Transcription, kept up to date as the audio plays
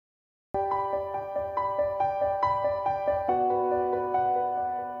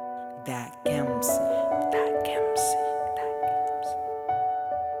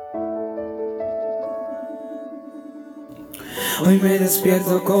Hoy me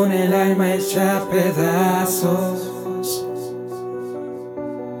despierto con el alma hecha a pedazos.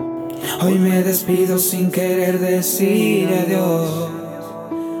 Hoy me despido sin querer decir adiós.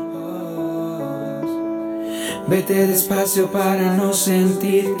 Vete despacio para no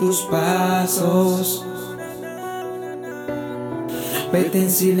sentir tus pasos. Vete en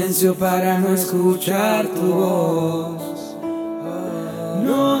silencio para no escuchar tu voz.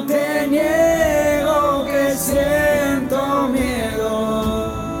 No te niego que siento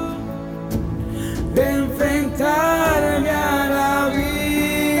miedo de enfrentarme a la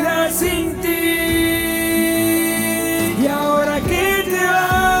vida sin ti. Y ahora que te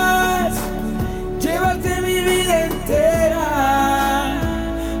vas, llévate mi vida entera.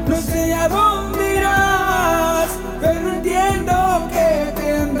 No sé a dónde irás, pero entiendo que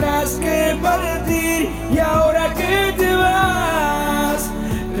tendrás que partir. Y ahora que te vas,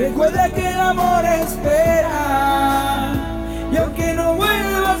 recuerda que el amor espera. Y aunque no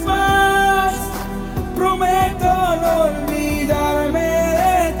vuelvas más, prometo no olvidarme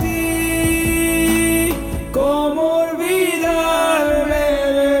de ti. ¿Cómo olvidarme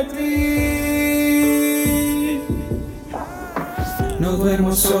de ti? No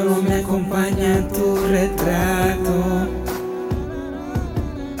duermo solo, me acompaña tu retrato.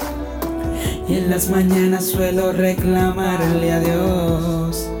 Y en las mañanas suelo reclamarle a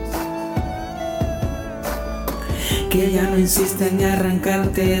Dios que ya no insista en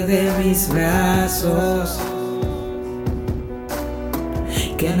arrancarte de mis brazos,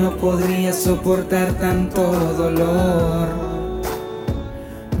 que no podría soportar tanto dolor.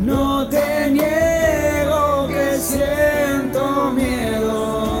 No te niego que siento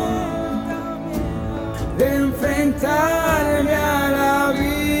miedo de enfrentarme a la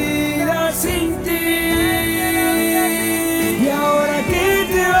vida sin ti. Y ahora que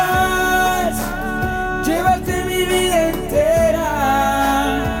te vas, llévate mi vida entera.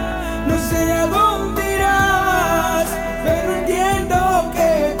 No sé a dónde irás, pero entiendo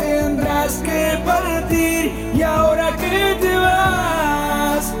que tendrás que partir. Y ahora que te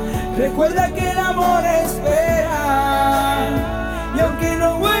vas, recuerda que el amor espera. Y aunque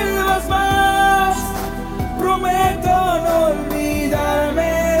no vuelvas más, prometo no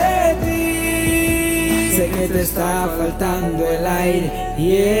olvidarme de ti. Sé que te está faltando el aire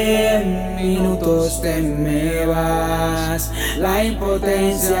y en minutos te me vas. La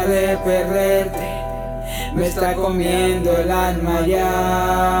impotencia de perderte me está comiendo el alma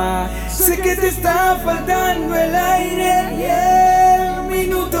ya. Sé que te está faltando el aire y en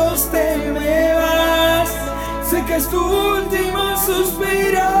minutos te me vas. Sé que es tu último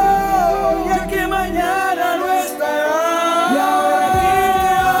suspiro, ya que mañana no estarás. Y ahora que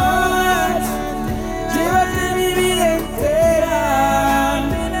te vas, llévate mi vida entera.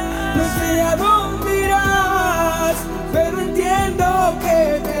 No sé a dónde irás, pero entiendo que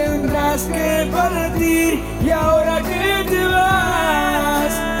tendrás que partir. Y ahora que te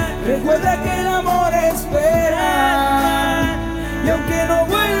vas, recuerda que el amor espera. Y aunque no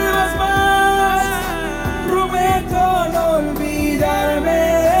vuelvas más, prometo no olvidarme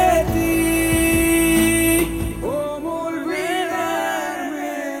de ti. ¿Cómo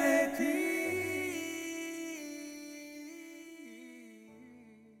olvidarme de ti?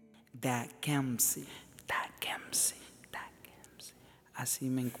 Da Kemsi. Así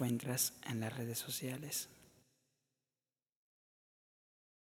me encuentras en las redes sociales.